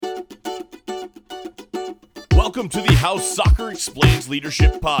Welcome to the How Soccer Explains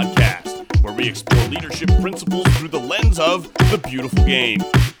Leadership podcast, where we explore leadership principles through the lens of the beautiful game.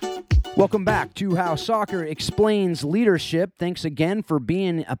 Welcome back to How Soccer Explains Leadership. Thanks again for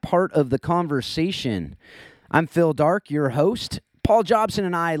being a part of the conversation. I'm Phil Dark, your host. Paul Jobson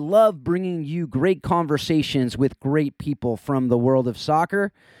and I love bringing you great conversations with great people from the world of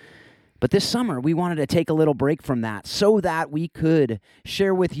soccer. But this summer, we wanted to take a little break from that so that we could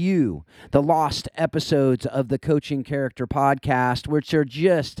share with you the lost episodes of the Coaching Character podcast, which are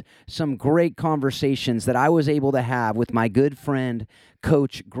just some great conversations that I was able to have with my good friend,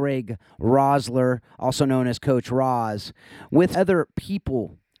 Coach Greg Rosler, also known as Coach Roz, with other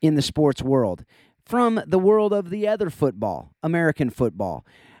people in the sports world, from the world of the other football, American football.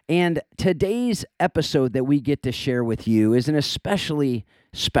 And today's episode that we get to share with you is an especially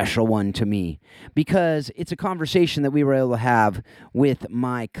special one to me because it's a conversation that we were able to have with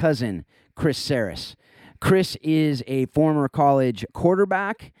my cousin, Chris Saris. Chris is a former college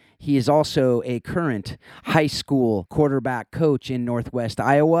quarterback. He is also a current high school quarterback coach in Northwest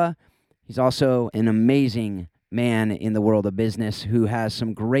Iowa. He's also an amazing man in the world of business who has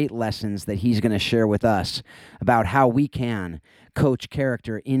some great lessons that he's going to share with us about how we can coach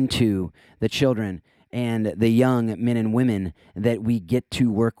character into the children and the young men and women that we get to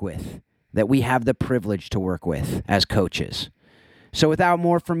work with, that we have the privilege to work with as coaches. So without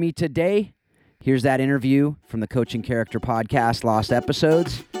more from me today, here's that interview from the Coaching Character podcast, Lost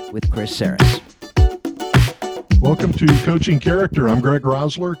Episodes, with Chris Saris. Welcome to Coaching Character. I'm Greg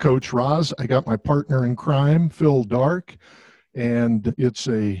Rosler, Coach Roz. I got my partner in crime, Phil Dark, and it's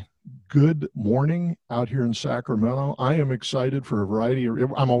a good morning out here in Sacramento. I am excited for a variety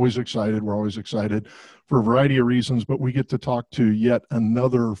of, I'm always excited, we're always excited for a variety of reasons, but we get to talk to yet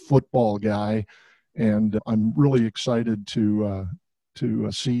another football guy, and I'm really excited to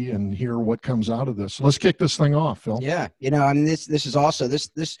see and hear what comes out of this. Let's kick this thing off, Phil. Yeah, I mean, this is also, this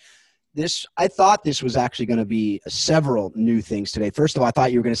I thought this was actually going to be several new things today. First of all, I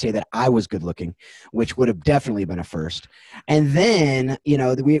thought you were going to say that I was good looking, which would have definitely been a first. And then,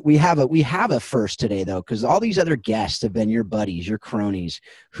 we have a first today though, because all these other guests have been your buddies, your cronies,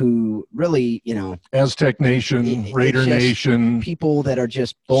 who really, Aztec Nation, Raider Nation, people that are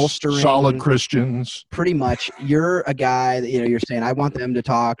just bolstering, solid Christians. Pretty much, you're a guy that you're saying, I want them to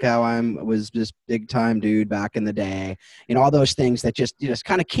talk how was this big time dude back in the day, all those things that just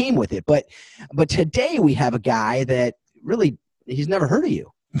kind of came with it. But today we have a guy that really, he's never heard of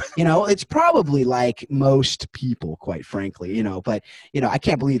you. It's probably like most people, quite frankly, but, I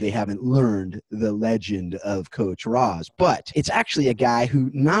can't believe they haven't learned the legend of Coach Roz. But it's actually a guy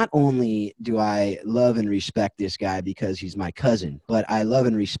who not only do I love and respect this guy because he's my cousin, but I love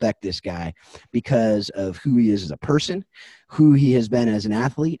and respect this guy because of who he is as a person, who he has been as an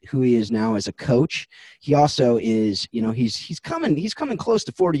athlete, who he is now as a coach. He also is, he's coming close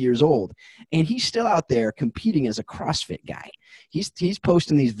to 40 years old, and he's still out there competing as a CrossFit guy. He's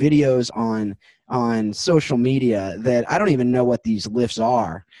posting these videos on social media that I don't even know what these lifts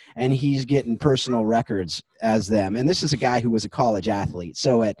are, and he's getting personal records as them. And this is a guy who was a college athlete.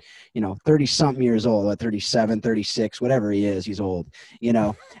 So at, 30-something years old, at 37, 36, whatever he is, he's old,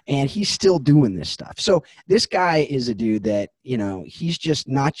 and he's still doing this stuff. So this guy is a dude that, he's just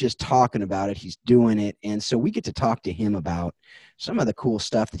not just talking about it, he's doing it. And so we get to talk to him about some of the cool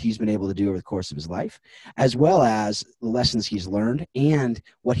stuff that he's been able to do over the course of his life, as well as the lessons he's learned and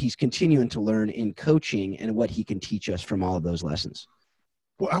what he's continuing to learn in coaching and what he can teach us from all of those lessons.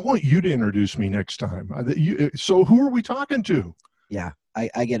 Well, I want you to introduce me next time. So who are we talking to? Yeah,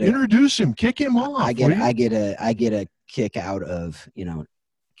 I get introduce him, kick him off. I get a kick out of,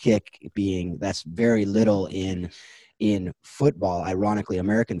 kick being, that's very little in football, ironically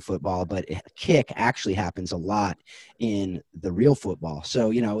American football, but kick actually happens a lot in the real football.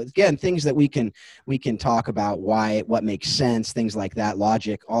 So, again, things that we can talk about, what makes sense, things like that,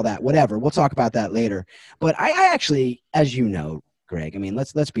 logic, all that, whatever. We'll talk about that later. But I actually, as you know, Greg, I mean,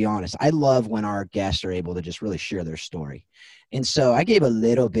 let's be honest. I love when our guests are able to just really share their story. And so I gave a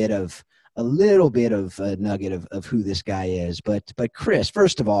little bit of a nugget of who this guy is. But Chris,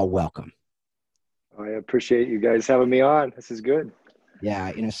 first of all, welcome. I appreciate you guys having me on. This is good.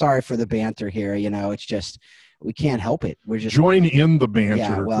 Yeah, sorry for the banter here. It's just we can't help it. We're just join in the banter,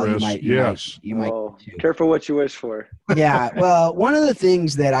 yeah, well, Chris. You might careful what you wish for. Yeah, well, one of the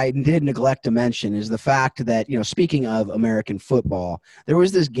things that I did neglect to mention is the fact that, speaking of American football, there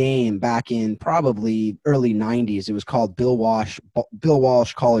was this game back in probably early 90s. It was called Bill Walsh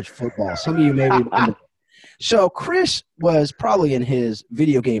College Football. Some of you may remember. So Chris was probably in his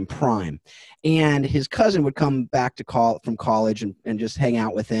video game prime, and his cousin would come back to from college and just hang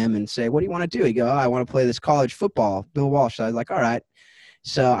out with him and say, "What do you want to do?" He'd go, "Oh, I want to play this college football, Bill Walsh." So I was like, "All right."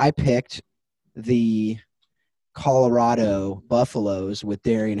 So I picked the Colorado Buffaloes with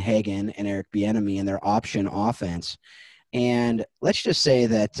Darian Hagan and Eric Bieniemy and their option offense. And let's just say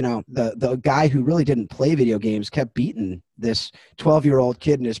that, the guy who really didn't play video games kept beating this 12-year-old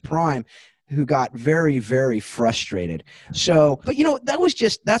kid in his prime who got very, very frustrated. So, but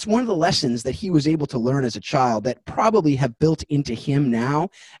that's one of the lessons that he was able to learn as a child that probably have built into him now,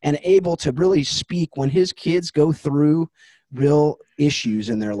 and able to really speak when his kids go through real issues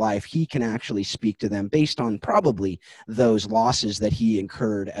in their life. He can actually speak to them based on probably those losses that he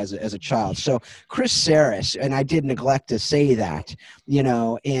incurred as a child. So Chris Saris, and I did neglect to say that,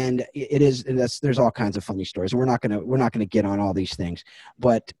 and there's all kinds of funny stories. We're not gonna get on all these things,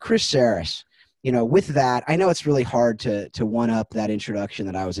 but Chris Saris, with that, I know it's really hard to one up that introduction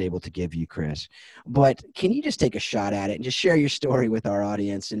that I was able to give you, Chris, but can you just take a shot at it and just share your story with our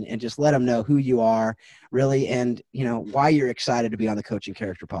audience and just let them know who you are really, and, why you're excited to be on the Coaching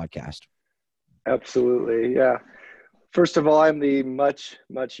Character podcast? Absolutely. Yeah. First of all, I'm the much,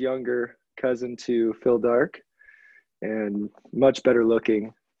 much younger cousin to Phil Dark and much better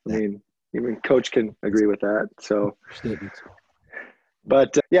looking. I mean, even Coach can agree with that. So,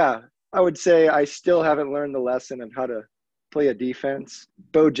 but yeah, I would say I still haven't learned the lesson of how to play a defense.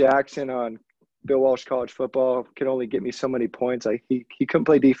 Bo Jackson on Bill Walsh College Football could only get me so many points. He couldn't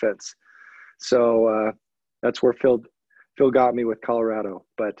play defense. So that's where Phil got me with Colorado.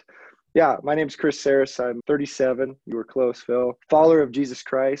 But yeah, my name's Chris Saris. I'm 37. You were close, Phil. Follower of Jesus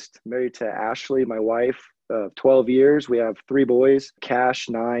Christ, married to Ashley, my wife, of 12 years. We have 3 boys, Cash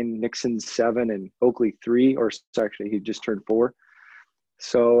 9, Nixon 7, and Oakley 3, or actually he just turned 4.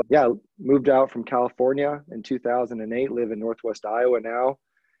 So yeah, moved out from California in 2008, live in Northwest Iowa now.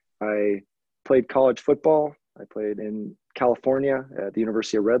 I played college football. I played in California at the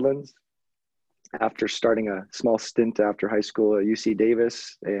University of Redlands after starting a small stint after high school at UC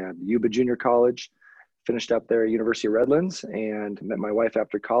Davis and Yuba Junior College. Finished up there at University of Redlands and met my wife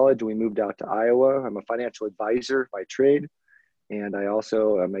after college. We moved out to Iowa. I'm a financial advisor by trade. And I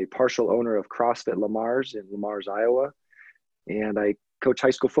also am a partial owner of CrossFit Lamar's in Lamar's, Iowa. And I coach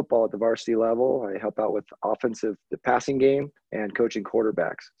high school football at the varsity level. I help out with the passing game, and coaching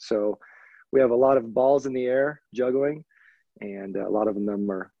quarterbacks. So we have a lot of balls in the air juggling, and a lot of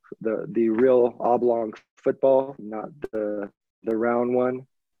them are the real oblong football, not the round one.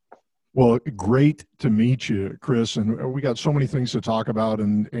 Well, great to meet you, Chris. And we got so many things to talk about,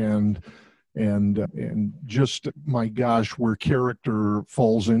 and just, my gosh, where character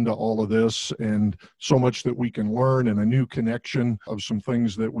falls into all of this, and so much that we can learn, and a new connection of some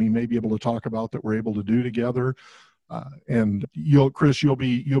things that we may be able to talk about that we're able to do together. And Chris, you'll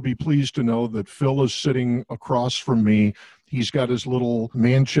be pleased to know that Phil is sitting across from me. He's got his little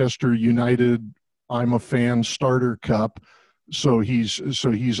Manchester United I'm a fan starter cup. So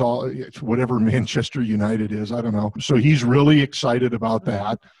he's all, whatever Manchester United is, I don't know. So he's really excited about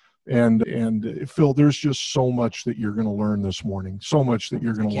that. And Phil, there's just so much that you're going to learn this morning. So much that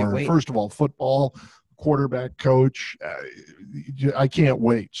you're going to learn. Wait. First of all, football, quarterback coach. I can't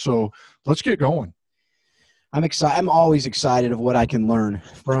wait. So let's get going. I'm excited. I'm always excited of what I can learn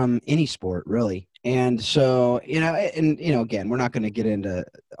from any sport, really. And so, again, we're not going to get into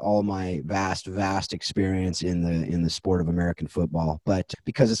all my vast experience in the sport of American football, but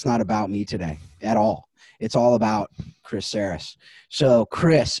because it's not about me today at all. It's all about Chris Saris. So,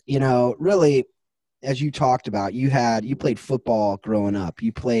 Chris, really, as you talked about, you played football growing up.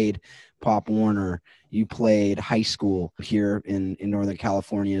 You played Pop Warner. You played high school here in Northern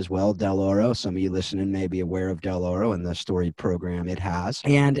California as well, Del Oro. Some of you listening may be aware of Del Oro and the storied program it has.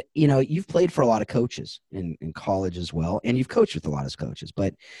 And, you've played for a lot of coaches in college as well, and you've coached with a lot of coaches.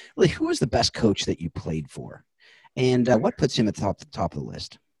 But really, who was the best coach that you played for? And what puts him at the top of the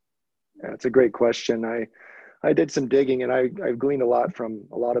list? That's a great question. I did some digging, and I've gleaned a lot from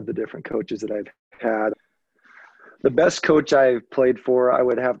a lot of the different coaches that I've had. The best coach I've played for, I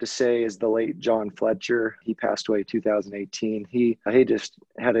would have to say, is the late John Fletcher. He passed away in 2018. He just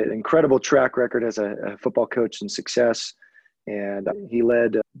had an incredible track record as a football coach and success. And he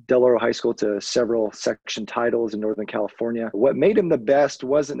led Del Oro High School to several section titles in Northern California. What made him the best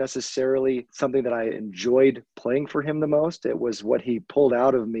wasn't necessarily something that I enjoyed playing for him the most. It was what he pulled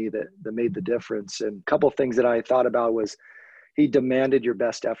out of me that made the difference. And a couple of things that I thought about was he demanded your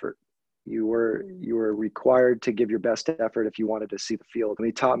best effort. You were required to give your best effort if you wanted to see the field. And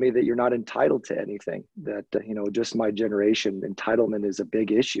he taught me that you're not entitled to anything, that, just my generation, entitlement is a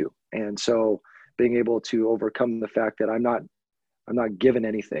big issue. And so being able to overcome the fact that I'm not given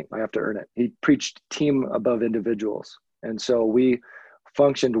anything. I have to earn it. He preached team above individuals. And so we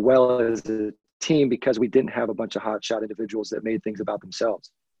functioned well as a team because we didn't have a bunch of hotshot individuals that made things about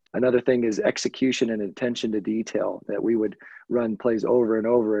themselves. Another thing is execution and attention to detail, that we would run plays over and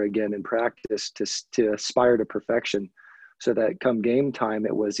over again in practice to aspire to perfection so that come game time,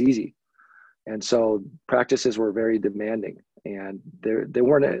 it was easy. And so practices were very demanding, and they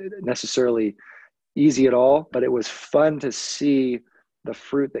weren't necessarily easy at all, but it was fun to see the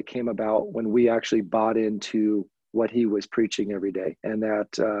fruit that came about when we actually bought into what he was preaching every day. And that,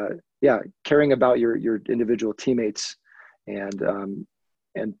 caring about your individual teammates and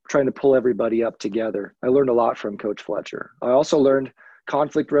trying to pull everybody up together. I learned a lot from Coach Fletcher. I also learned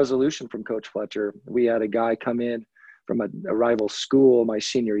conflict resolution from Coach Fletcher. We had a guy come in from a rival school my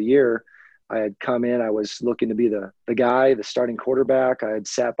senior year. I had come in, I was looking to be the guy, the starting quarterback. I had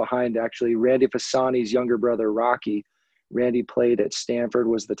sat behind actually Randy Fasani's younger brother, Rocky. Randy played at Stanford,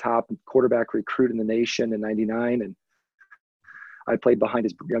 was the top quarterback recruit in the nation in '99. And I played behind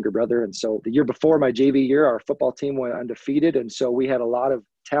his younger brother. And so the year before my JV year, our football team went undefeated. And so we had a lot of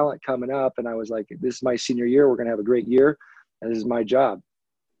talent coming up. And I was like, this is my senior year. We're going to have a great year. And this is my job.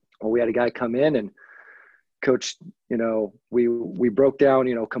 Well, we had a guy come in and coach, we broke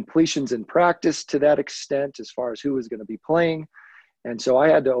down, completions in practice to that extent as far as who was going to be playing. And so I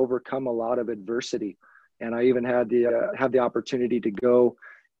had to overcome a lot of adversity. And I even had the opportunity to go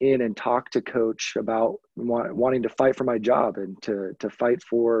in and talk to coach about wanting to fight for my job and to fight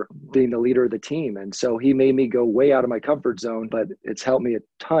for being the leader of the team. And so he made me go way out of my comfort zone, but it's helped me a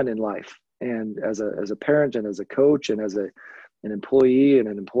ton in life. And as a parent and as a coach and as an employee and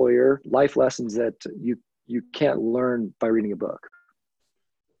an employer, life lessons that you can't learn by reading a book.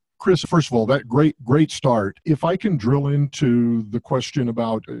 Chris, first of all, that great start. If I can drill into the question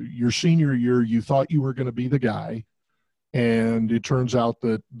about your senior year, you thought you were going to be the guy, and it turns out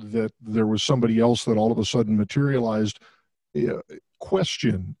that there was somebody else that all of a sudden materialized.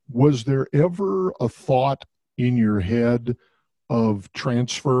 Question, was there ever a thought in your head of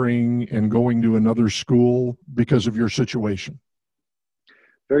transferring and going to another school because of your situation?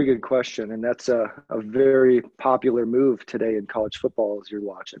 Very good question. And that's a very popular move today in college football as you're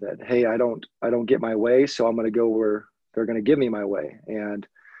watching that. Hey, I don't get my way, so I'm going to go where they're going to give me my way. And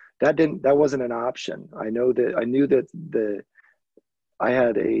that wasn't an option. I knew that I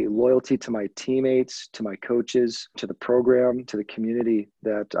had a loyalty to my teammates, to my coaches, to the program, to the community,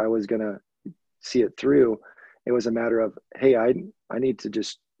 that I was going to see it through. It was a matter of, hey, I need to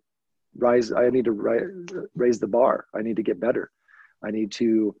just raise the bar. I need to get better. I need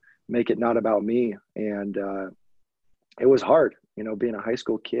to make it not about me. And it was hard, being a high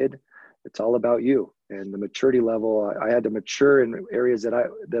school kid. It's all about you. And the maturity level, I had to mature in areas that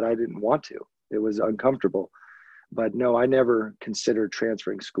I didn't want to. It was uncomfortable. But no, I never considered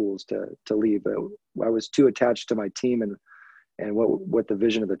transferring schools to leave. I was too attached to my team and what the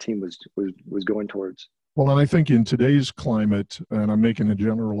vision of the team was going towards. Well, and I think in today's climate, and I'm making a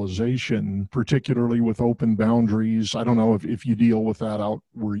generalization, particularly with open boundaries, I don't know if you deal with that out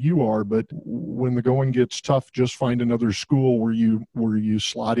where you are, but when the going gets tough, just find another school where you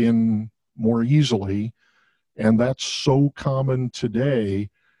slot in more easily. And that's so common today.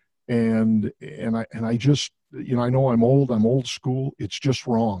 And I just, I know I'm old school. It's just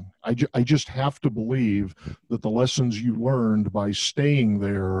wrong. I just have to believe that the lessons you learned by staying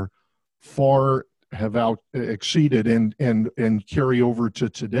there far have exceeded and carry over to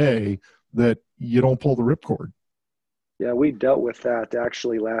today, that you don't pull the ripcord. Yeah, we dealt with that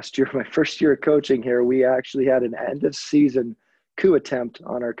actually last year. My first year of coaching here, we actually had an end of season coup attempt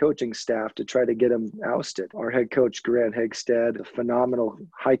on our coaching staff to try to get him ousted. Our head coach, Grant Hegstead, a phenomenal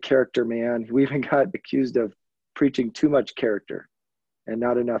high character man. We even got accused of preaching too much character and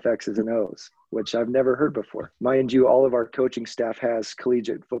not enough X's and O's, which I've never heard before. Mind you, all of our coaching staff has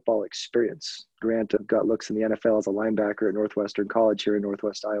collegiate football experience. Grant got looks in the NFL as a linebacker at Northwestern College here in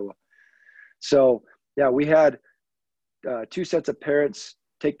Northwest Iowa. So, yeah, we had two sets of parents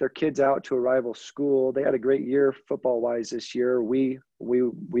take their kids out to a rival school. They had a great year football-wise this year. We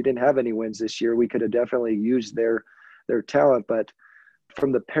didn't have any wins this year. We could have definitely used their talent, but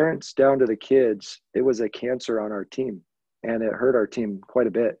from the parents down to the kids, it was a cancer on our team. And it hurt our team quite a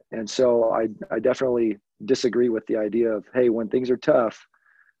bit. And so I definitely disagree with the idea of, hey, when things are tough,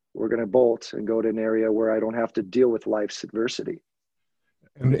 we're going to bolt and go to an area where I don't have to deal with life's adversity.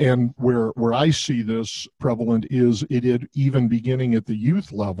 And where I see this prevalent is even beginning at the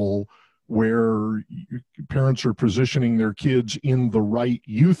youth level, where parents are positioning their kids in the right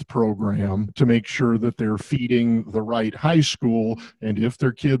youth program to make sure that they're feeding the right high school. And if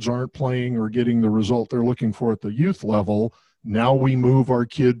their kids aren't playing or getting the result they're looking for at the youth level, now we move our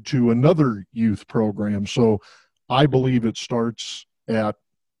kid to another youth program. So I believe it starts at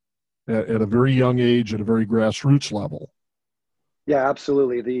a very young age, at a very grassroots level. Yeah,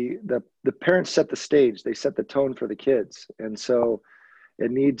 absolutely. The parents set the stage, they set the tone for the kids. And so it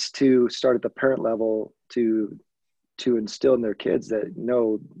needs to start at the parent level to instill in their kids that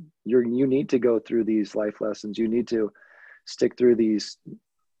no, you need to go through these life lessons. You need to stick through these,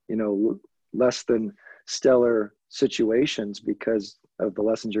 less than stellar situations because of the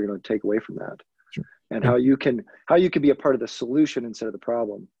lessons you're going to take away from that. Sure. And how you can be a part of the solution instead of the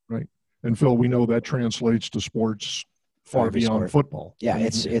problem. Right. And Phil, we know that translates to sports far beyond football. Yeah,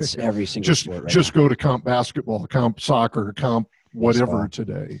 it's every single sport. Just go to comp basketball, comp soccer, comp whatever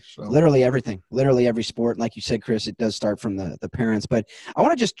today. So literally everything, literally every sport. Like you said, Chris, it does start from the parents. But I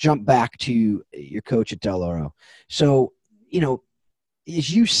want to just jump back to your coach at Del Oro. So,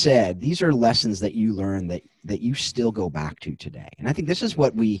 as you said, these are lessons that you learned that you still go back to today. And I think this is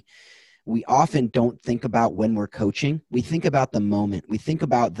what we often don't think about when we're coaching. We think about the moment. We think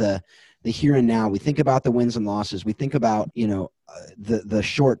about the here and now. We think about the wins and losses. We think about, the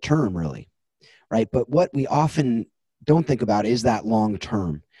short term really, right? But what we often don't think about is that long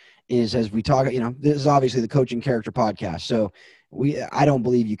term. Is as we talk, this is obviously the Coaching Character podcast. So I don't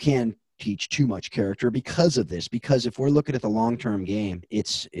believe you can teach too much character because of this. Because if we're looking at the long term game,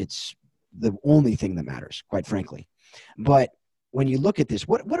 it's the only thing that matters, quite frankly. But when you look at this,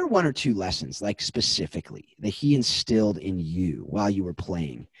 what are one or two lessons, like specifically, that he instilled in you while you were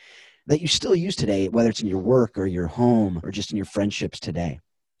playing that you still use today, whether it's in your work or your home or just in your friendships today?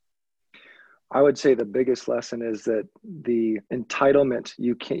 I would say the biggest lesson is that the entitlement,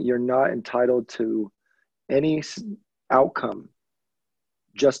 you're not entitled to any outcome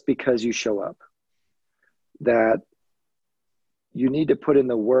just because you show up. That you need to put in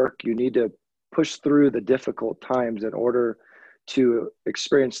the work, you need to push through the difficult times in order to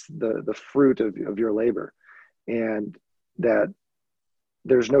experience the fruit of your labor, and that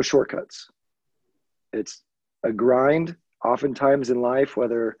there's no shortcuts. It's a grind oftentimes in life,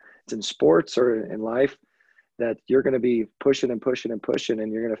 whether it's in sports or in life, that you're going to be pushing and pushing and pushing,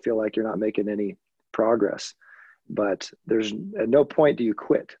 and you're going to feel like you're not making any progress. But there's at no point do you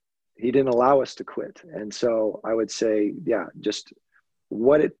quit. He didn't allow us to quit. And so I would say, yeah, just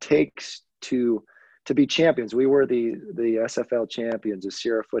what it takes to be champions. We were the SFL champions, the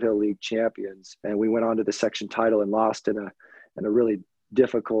Sierra Foothill League champions, and we went on to the section title and lost in a really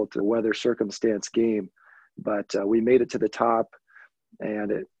difficult weather circumstance game. But we made it to the top,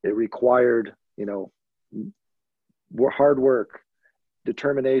 and it required, hard work,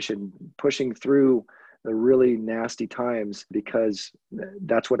 determination, pushing through the really nasty times, because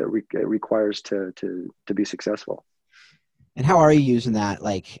that's what it requires to be successful. And how are you using that?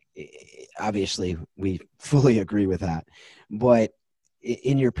 Like, obviously we fully agree with that, but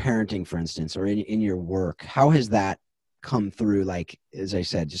in your parenting, for instance, or in your work, how has that come through? Like, as I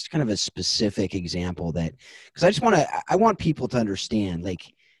said, just kind of a specific example because I want people to understand,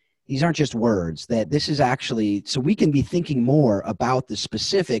 like, these aren't just words, that this is actually, so we can be thinking more about the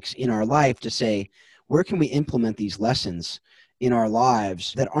specifics in our life to say, where can we implement these lessons in our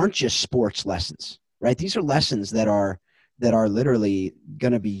lives that aren't just sports lessons, right? These are lessons that are literally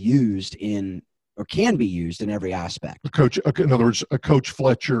going to be used in, or can be used in every aspect. In other words, a Coach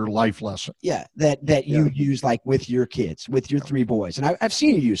Fletcher life lesson. Yeah, that you use, like, with your kids, with your three boys. And I've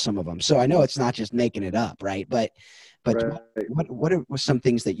seen you use some of them, so I know it's not just making it up, right? But right. What are some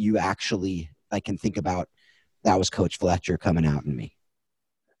things that you actually, I can think about that was Coach Fletcher coming out in me?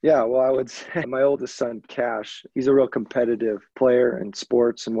 Yeah, well, I would say my oldest son, Cash, he's a real competitive player in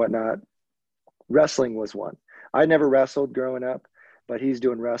sports and whatnot. Wrestling was one. I never wrestled growing up, but he's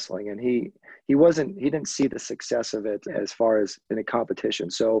doing wrestling, and he didn't see the success of it as far as in a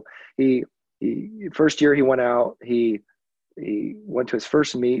competition. So he first year he went out, he went to his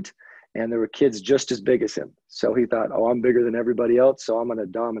first meet, and there were kids just as big as him. So he thought, oh, I'm bigger than everybody else, so I'm going to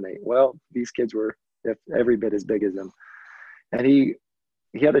dominate. Well, these kids were every bit as big as him. And he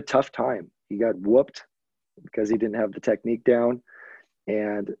had a tough time. He got whooped because he didn't have the technique down.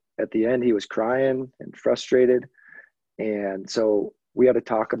 And at the end, he was crying and frustrated. And so we had to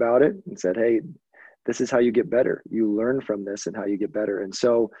talk about it and said, hey, this is how you get better. You learn from this and how you get better. And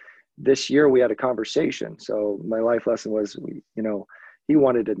so this year we had a conversation. So my life lesson was, he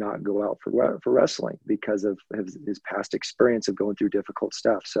wanted to not go out for wrestling because of his past experience of going through difficult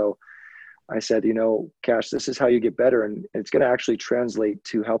stuff. So I said, Cash, this is how you get better. And it's going to actually translate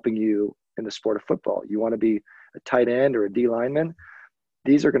to helping you in the sport of football. You want to be a tight end or a D lineman.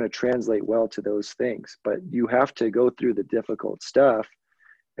 These are going to translate well to those things, but you have to go through the difficult stuff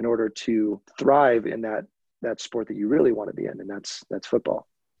in order to thrive in that sport that you really want to be in, and that's football.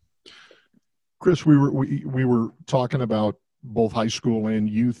 Chris, we were talking about both high school and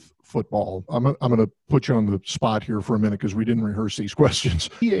youth football. I'm going to put you on the spot here for a minute because we didn't rehearse these questions.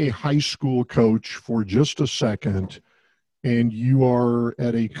 Be a high school coach for just a second, and you are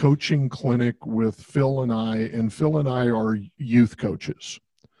at a coaching clinic with Phil and I are youth coaches.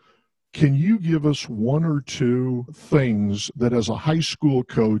 Can you give us one or two things that as a high school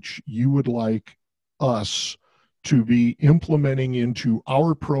coach you would like us to be implementing into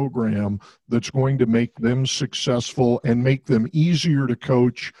our program that's going to make them successful and make them easier to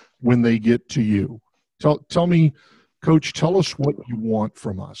coach when they get to you? Tell me, Coach, tell us what you want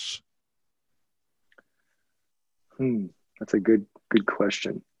from us. That's a good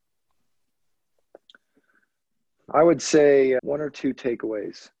question. I would say one or two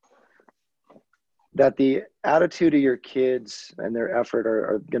takeaways. That the attitude of your kids and their effort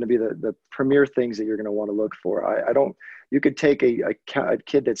are going to be the premier things that you're going to want to look for. You could take a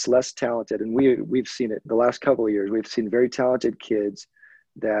kid that's less talented, and we've seen it the last couple of years. We've seen very talented kids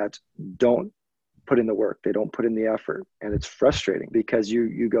that don't put in the work. They don't put in the effort. And it's frustrating because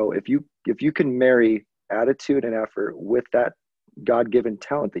you go, if you can marry attitude and effort with that God-given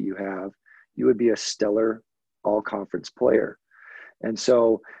talent that you have, you would be a stellar all-conference player. And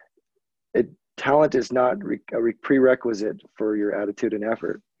so talent is not a prerequisite for your attitude and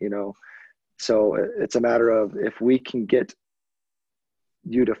effort, So it's a matter of, if we can get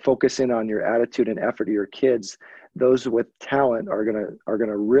you to focus in on your attitude and effort of your kids, those with talent are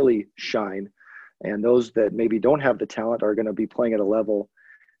gonna really shine. And those that maybe don't have the talent are gonna be playing at a level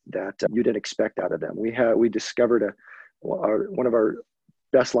that you didn't expect out of them. We discovered one of our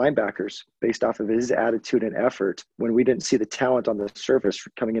best linebackers based off of his attitude and effort when we didn't see the talent on the surface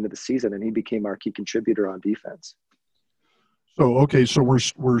coming into the season, and he became our key contributor on defense. So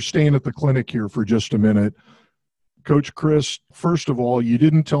we're staying at the clinic here for just a minute. Coach Chris, first of all, you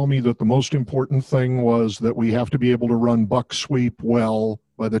didn't tell me that the most important thing was that we have to be able to run buck sweep well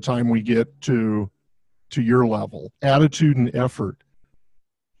by the time we get to your level. Attitude and effort.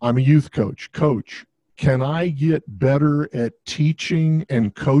 I'm a youth coach. Coach, can I get better at teaching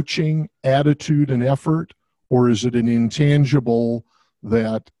and coaching attitude and effort, or is it an intangible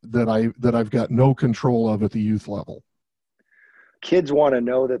that I've got no control of at the youth level? Kids want to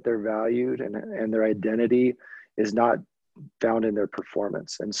know that they're valued, and their identity is not found in their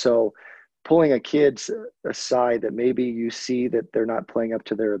performance. And so pulling a kid aside that maybe you see that they're not playing up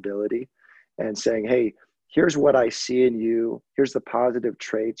to their ability and saying, hey, here's what I see in you. Here's the positive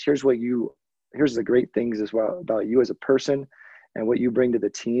traits. Here's the great things as well about you as a person and what you bring to the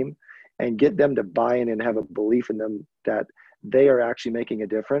team, and get them to buy in and have a belief in them that they are actually making a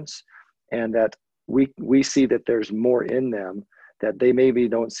difference, and that we see that there's more in them that they maybe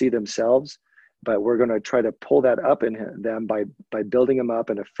don't see themselves, but we're going to try to pull that up in them by building them up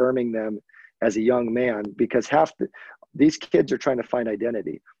and affirming them as a young man, because these kids are trying to find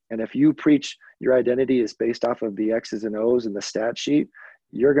identity. And if you preach your identity is based off of the X's and O's and the stat sheet,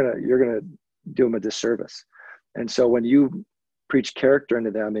 you're gonna do them a disservice. And so when you preach character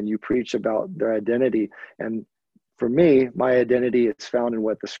into them and you preach about their identity, and for me, my identity is found in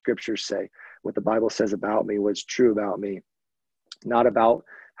what the scriptures say, what the Bible says about me, what's true about me, not about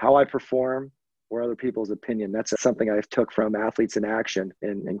how I perform or other people's opinion. That's something I took from Athletes in Action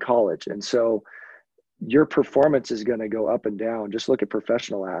in college. And so your performance is going to go up and down. Just look at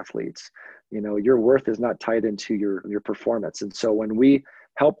professional athletes. Your worth is not tied into your performance. And so when we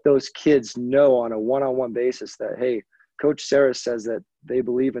help those kids know on a one-on-one basis that, hey, Coach Sarah says that they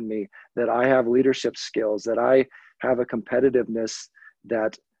believe in me, that I have leadership skills, that I have a competitiveness,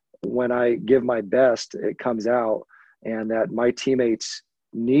 that when I give my best, it comes out, and that my teammates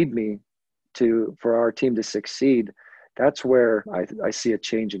need me for our team to succeed, that's where I see a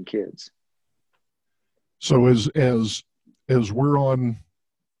change in kids. So as we're on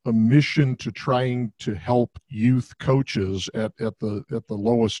a mission to trying to help youth coaches at the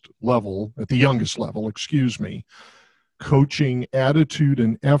lowest level, at the youngest level, coaching attitude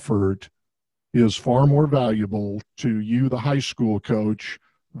and effort is far more valuable to you, the high school coach,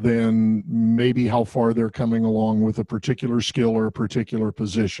 than maybe how far they're coming along with a particular skill or a particular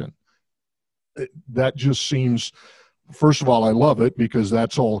position. That just seems, first of all, I love it because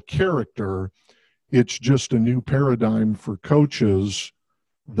that's all character. It's just a new paradigm for coaches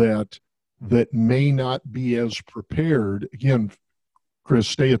that may not be as prepared. Again, Chris,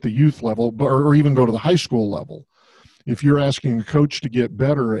 stay at the youth level, or even go to the high school level. if you're asking a coach to get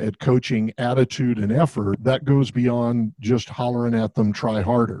better at coaching attitude and effort, that goes beyond just hollering at them, try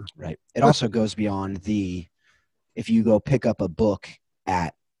harder. Right. It also goes beyond if you go pick up a book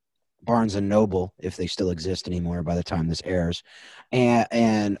at Barnes and Noble, if they still exist anymore by the time this airs,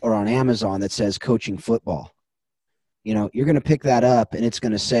 and or on Amazon that says coaching football, you're going to pick that up and it's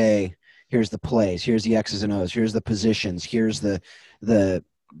going to say, here's the plays, here's the X's and O's, here's the positions, here's the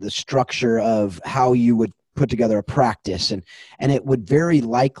structure of how you would put together a practice, and it would very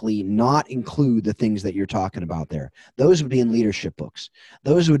likely not include the things that you're talking about there. Those would be in leadership books.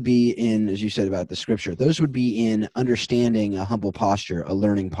 Those would be in, as you said about the scripture, those would be in understanding a humble posture, a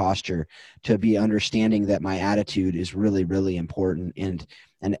learning posture, to be understanding that my attitude is really, really important, and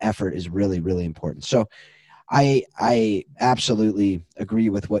effort is really, really important. So I absolutely agree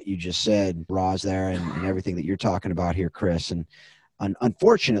with what you just said, Roz, there, and everything that you're talking about here, Chris. And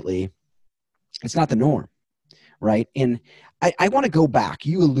unfortunately, it's not the norm, right? And I want to go back.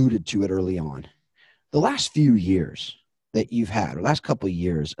 You alluded to it early on. The last few years that you've had, or last couple of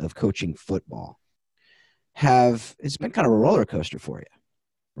years of coaching football, it's been kind of a roller coaster for you,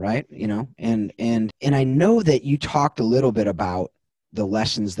 right? And I know that you talked a little bit about the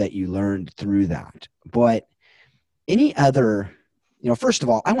lessons that you learned through that, but any other, first of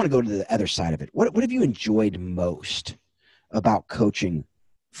all, I want to go to the other side of it. What have you enjoyed most about coaching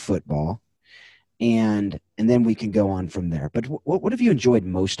football? And then we can go on from there. But what have you enjoyed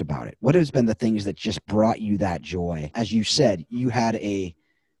most about it? What has been the things that just brought you that joy? As you said, you had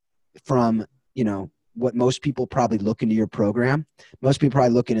from what most people probably look into your program, most people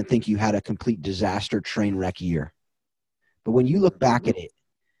probably look in and think you had a complete disaster train wreck year. But when you look back at it,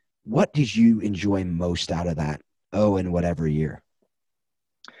 what did you enjoy most out of that and whatever year?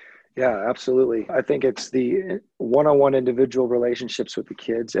 Yeah, absolutely. I think it's the one-on-one individual relationships with the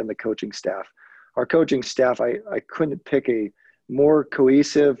kids and the coaching staff. Our coaching staff, I couldn't pick a more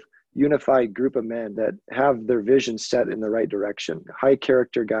cohesive, unified group of men that have their vision set in the right direction. High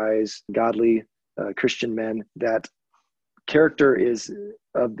character guys, godly Christian men, that character is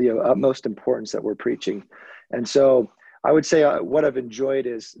of the utmost importance that we're preaching. And so I would say what I've enjoyed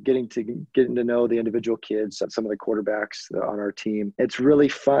is getting to know the individual kids, some of the quarterbacks on our team. It's really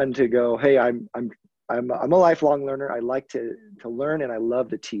fun to go, hey, I'm a lifelong learner. I like to learn, and I love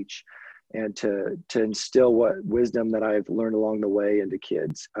to teach and to instill what wisdom that I've learned along the way into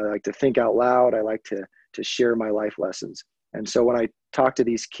kids. I like to think out loud. I like to share my life lessons. And so when I talk to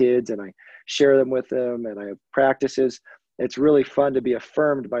these kids and I share them with them and I have practices, it's really fun to be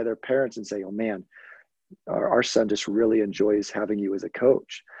affirmed by their parents and say, oh man, our son just really enjoys having you as a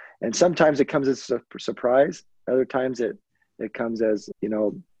coach. And sometimes it comes as a surprise. Other times it comes as,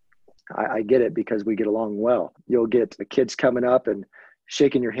 I get it because we get along well. You'll get the kids coming up and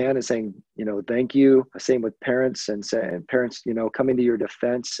shaking your hand and saying, thank you. Same with parents and parents, coming to your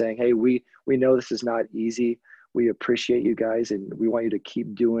defense saying, hey, we know this is not easy. We appreciate you guys and we want you to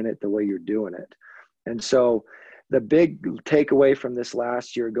keep doing it the way you're doing it. And so the big takeaway from this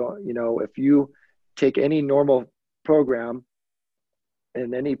last year, if you take any normal program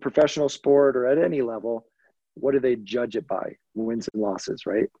in any professional sport or at any level, what do they judge it by? Wins and losses,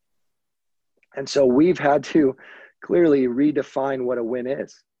 right? And so we've had to clearly redefine what a win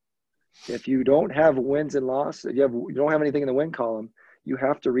is. If you don't have wins and losses, you don't have anything in the win column, you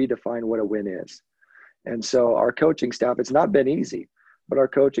have to redefine what a win is. And so our coaching staff, it's not been easy, but our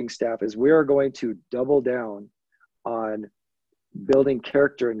coaching staff is, we are going to double down on building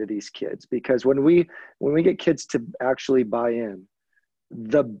character into these kids, because when we get kids to actually buy in,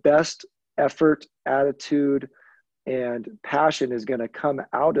 the best effort, attitude, and passion is going to come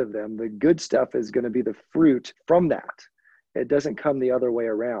out of them. The good stuff is going to be the fruit from that. It doesn't come the other way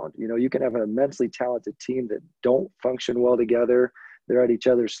around. You can have an immensely talented team that don't function well together. They're at each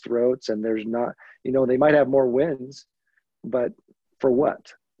other's throats, and there's not, they might have more wins, but for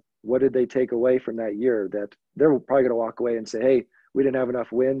what? What did they take away from that year that they're probably going to walk away and say, hey, we didn't have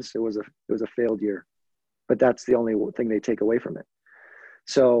enough wins. It was a failed year, but that's the only thing they take away from it.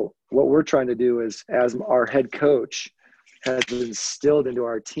 So what we're trying to do is, as our head coach has instilled into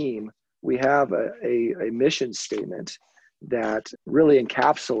our team, we have a mission statement that really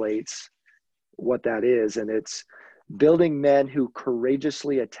encapsulates what that is. And it's building men who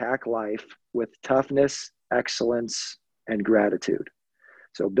courageously attack life with toughness, excellence, and gratitude.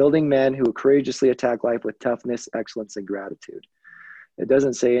 So building men who courageously attack life with toughness, excellence, and gratitude. It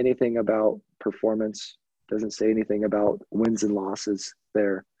doesn't say anything about performance, doesn't say anything about wins and losses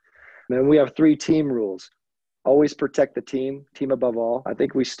there. And then we have 3 team rules. Always protect the team above all. I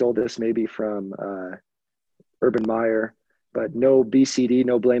think we stole this maybe from Urban Meyer, but no BCD,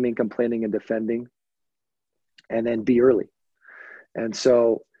 no blaming, complaining, and defending. and then be early. And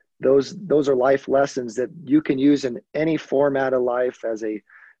so those are life lessons that you can use in any format of life, as a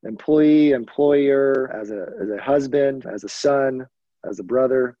employee, employer, as a husband, as a son, as a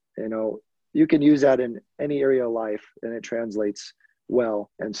brother. You can use that in any area of life, and it translates well.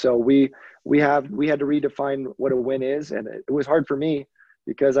 And so we had to redefine what a win is, and it was hard for me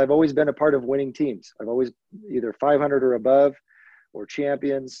because I've always been a part of winning teams. I've always either 500 or above or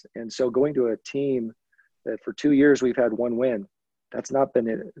champions. And so going to a team that for 2 years we've had one win, it's not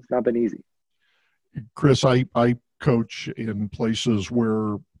been easy. Chris, I coach in places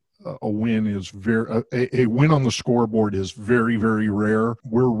where a win is a win on the scoreboard is very, very rare.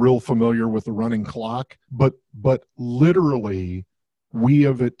 We're real familiar with the running clock, but literally we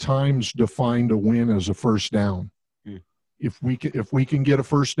have at times defined a win as a first down. If we can get a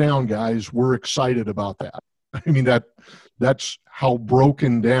first down, guys, we're excited about that. I mean, that's how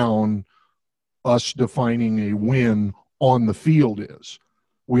broken down us defining a win on the field is.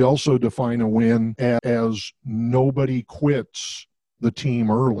 We also define a win as nobody quits the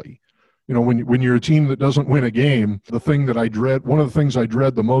team early. When you're a team that doesn't win a game, one of the things I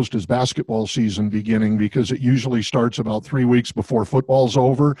dread the most is basketball season beginning, because it usually starts about 3 weeks before football's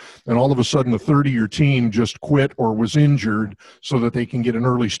over, and all of a sudden a third of your team just quit or was injured so that they can get an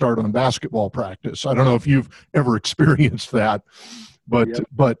early start on basketball practice. I don't know if you've ever experienced that,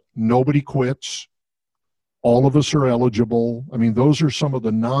 but nobody quits. All of us are eligible. I mean, those are some of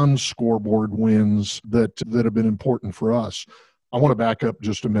the non-scoreboard wins that have been important for us. I want to back up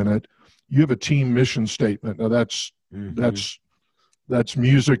just a minute. You have a team mission statement. Now that's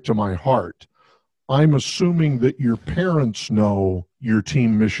music to my heart. I'm assuming that your parents know your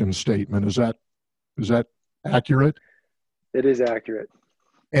team mission statement. Is that accurate? It is accurate.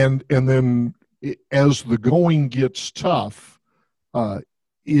 And then as the going gets tough,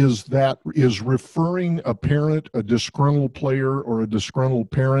 is referring a parent, a disgruntled player or a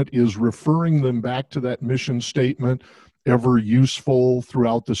disgruntled parent, is referring them back to that mission statement ever useful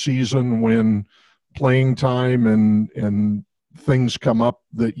throughout the season when playing time and things come up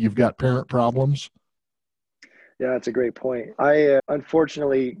that you've got parent problems? Yeah, that's a great point.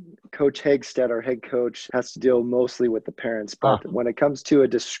 Unfortunately, Coach Hegstead, our head coach, has to deal mostly with the parents. But when it comes to a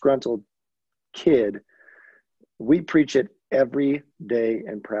disgruntled kid, we preach it every day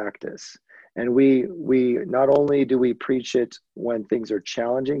in practice. And we not only do we preach it when things are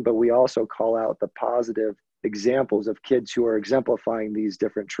challenging, but we also call out the positive examples of kids who are exemplifying these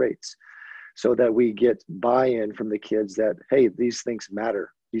different traits, so that we get buy-in from the kids that, hey, these things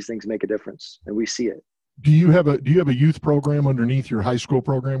matter. These things make a difference, and we see it. Do you have a youth program underneath your high school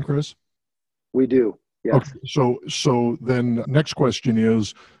program, Chris? We do. Yes. Okay. So then next question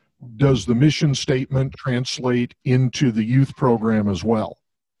is, does the mission statement translate into the youth program as well?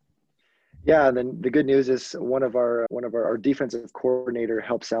 Yeah, and then the good news is one of our defensive coordinator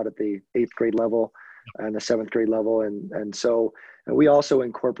helps out at the 8th grade level and the 7th grade level, and so we also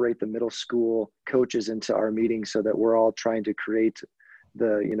incorporate the middle school coaches into our meetings so that we're all trying to create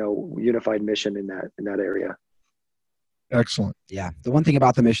the unified mission in that area. Excellent. Yeah. The one thing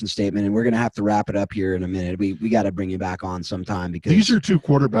about the mission statement, and we're going to have to wrap it up here in a minute. We got to bring you back on sometime, because these are two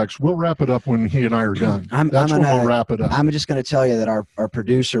quarterbacks. We'll wrap it up when he and I are done. We'll wrap it up. I'm just going to tell you that our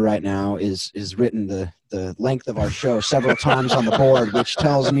producer right now is written the length of our show several times on the board, which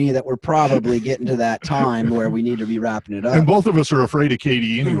tells me that we're probably getting to that time where we need to be wrapping it up. And both of us are afraid of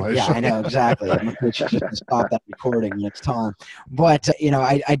Katie anyway. Yeah, so. I know, exactly. I'm going to stop that recording next time. But,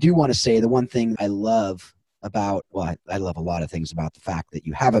 I do want to say the one thing I love about, I love a lot of things about the fact that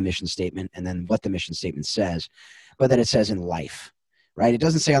you have a mission statement and then what the mission statement says, but that it says in life, right? It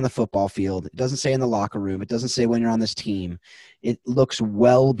doesn't say on the football field. It doesn't say in the locker room. It doesn't say when you're on this team. It looks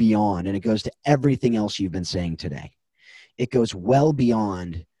well beyond, and it goes to everything else you've been saying today. It goes well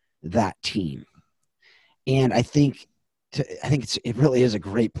beyond that team. And I think it really is a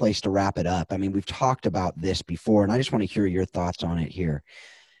great place to wrap it up. I mean, we've talked about this before, and I just want to hear your thoughts on it here.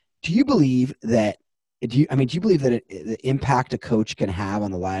 Do you believe that the impact a coach can have on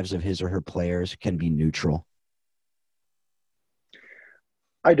the lives of his or her players can be neutral?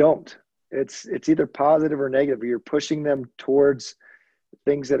 I don't. It's either positive or negative. You're pushing them towards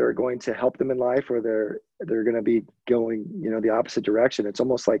things that are going to help them in life, or they're going to be going, the opposite direction. It's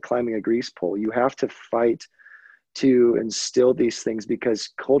almost like climbing a grease pole. You have to fight to instill these things, because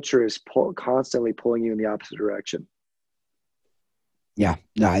culture is constantly pulling you in the opposite direction. Yeah,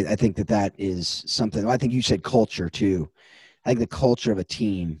 no, I think that is something. I think you said culture too. I think the culture of a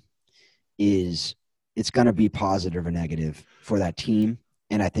team it's going to be positive or negative for that team,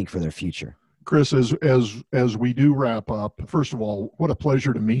 and I think for their future. Chris, as we do wrap up, first of all, what a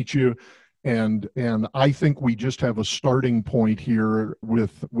pleasure to meet you. And I think we just have a starting point here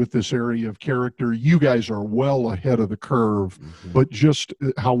with this area of character. You guys are well ahead of the curve, but just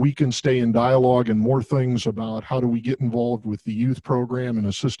how we can stay in dialogue and more things about how do we get involved with the youth program and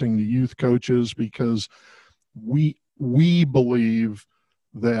assisting the youth coaches, because we believe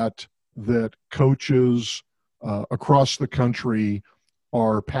that coaches across the country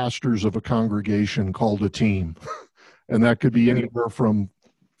are pastors of a congregation called a team. And that could be anywhere from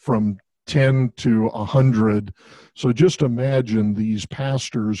 10 to 100. So just imagine these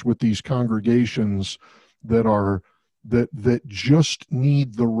pastors with these congregations that just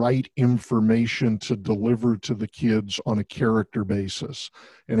need the right information to deliver to the kids on a character basis.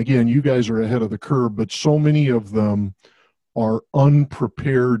 And again, you guys are ahead of the curve, but so many of them are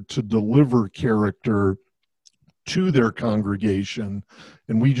unprepared to deliver character to their congregation.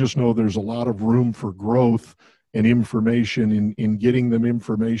 And we just know there's a lot of room for growth and information in getting them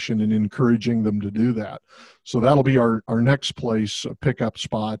information and encouraging them to do that. So that'll be our next place pickup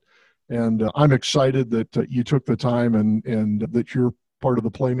spot. And I'm excited that you took the time and that you're part of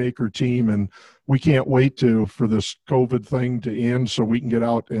the Playmaker team. And we can't wait for this COVID thing to end so we can get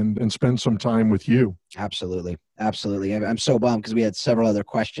out and spend some time with you. Absolutely. I'm so bummed because we had several other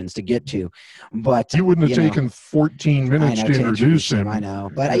questions to get to, but you wouldn't have taken 14 minutes to introduce him. I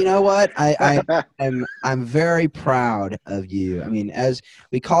know, but you know what? I'm very proud of you. I mean, as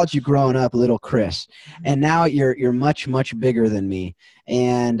we called you growing up, little Chris, and now you're much, much bigger than me.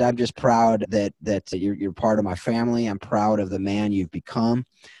 And I'm just proud that you're part of my family. I'm proud of the man you've become,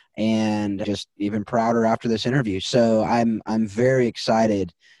 and just even prouder after this interview. So I'm very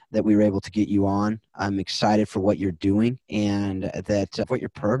excited that we were able to get you on. I'm excited for what you're doing and that what your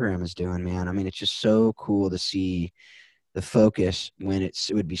program is doing, man. I mean, it's just so cool to see the focus when it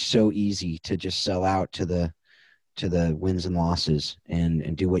would be so easy to just sell out to the wins and losses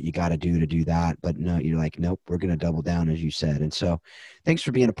and do what you got to do that. But no, you're like, nope, we're going to double down, as you said. And so thanks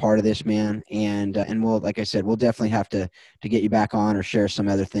for being a part of this, man. And we'll, like I said, we'll definitely have to get you back on or share some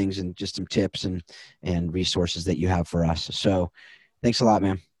other things and just some tips and resources that you have for us. So thanks a lot,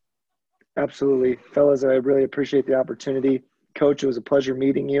 man. Absolutely. Fellas, I really appreciate the opportunity. Coach, it was a pleasure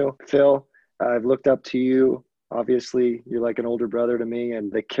meeting you. Phil, I've looked up to you. Obviously, you're like an older brother to me, and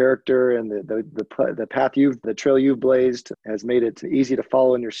the character and the path the trail you've blazed has made it easy to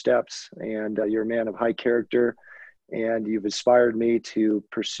follow in your steps. And you're a man of high character, and you've inspired me to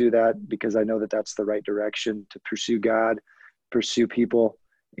pursue that because I know that that's the right direction to pursue God, pursue people,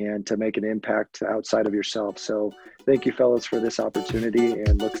 and to make an impact outside of yourself. So thank you, fellas, for this opportunity,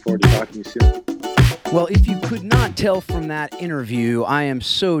 and look forward to talking to you soon. Well, if you could not tell from that interview, I am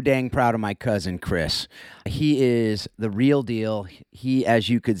so dang proud of my cousin, Chris. He is the real deal. He, as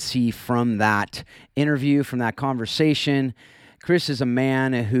you could see from that interview, from that conversation, Chris is a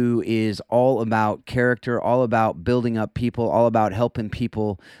man who is all about character, all about building up people, all about helping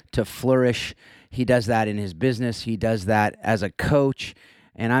people to flourish. He does that in his business. He does that as a coach.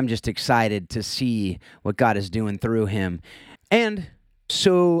 And I'm just excited to see what God is doing through him. And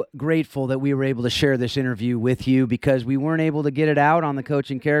so grateful that we were able to share this interview with you because we weren't able to get it out on the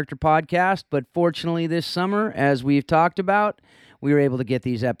Coaching Character podcast. But fortunately this summer, as we've talked about, we were able to get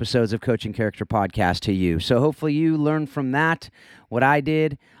these episodes of Coaching Character podcast to you. So hopefully you learned from that what I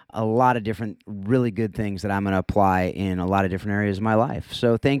did, a lot of different really good things that I'm going to apply in a lot of different areas of my life.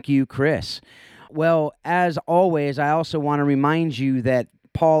 So thank you, Chris. Well, as always, I also want to remind you that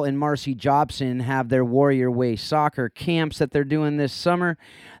Paul and Marcy Jobson have their Warrior Way soccer camps that they're doing this summer.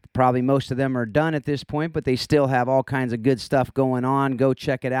 Probably most of them are done at this point, but they still have all kinds of good stuff going on. Go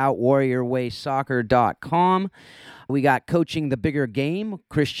check it out, warriorwaysoccer.com. We got Coaching the Bigger Game.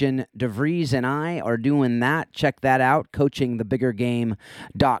 Christian DeVries and I are doing that. Check that out,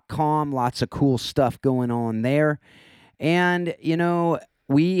 coachingthebiggergame.com. Lots of cool stuff going on there. And,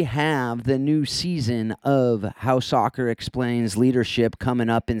 we have the new season of How Soccer Explains Leadership coming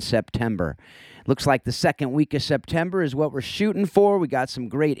up in September. Looks like the second week of September is what we're shooting for. We got some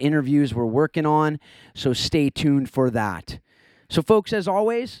great interviews we're working on, so stay tuned for that. So, folks, as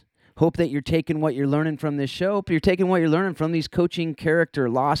always, hope that you're taking what you're learning from this show. Hope you're taking what you're learning from these Coaching Character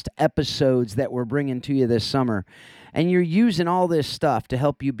Lost episodes that we're bringing to you this summer. And you're using all this stuff to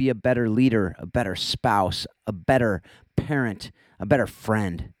help you be a better leader, a better spouse, a better parent, a better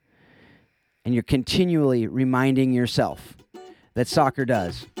friend. And you're continually reminding yourself that soccer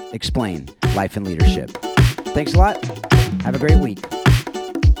does explain life and leadership. Thanks a lot. Have a great week.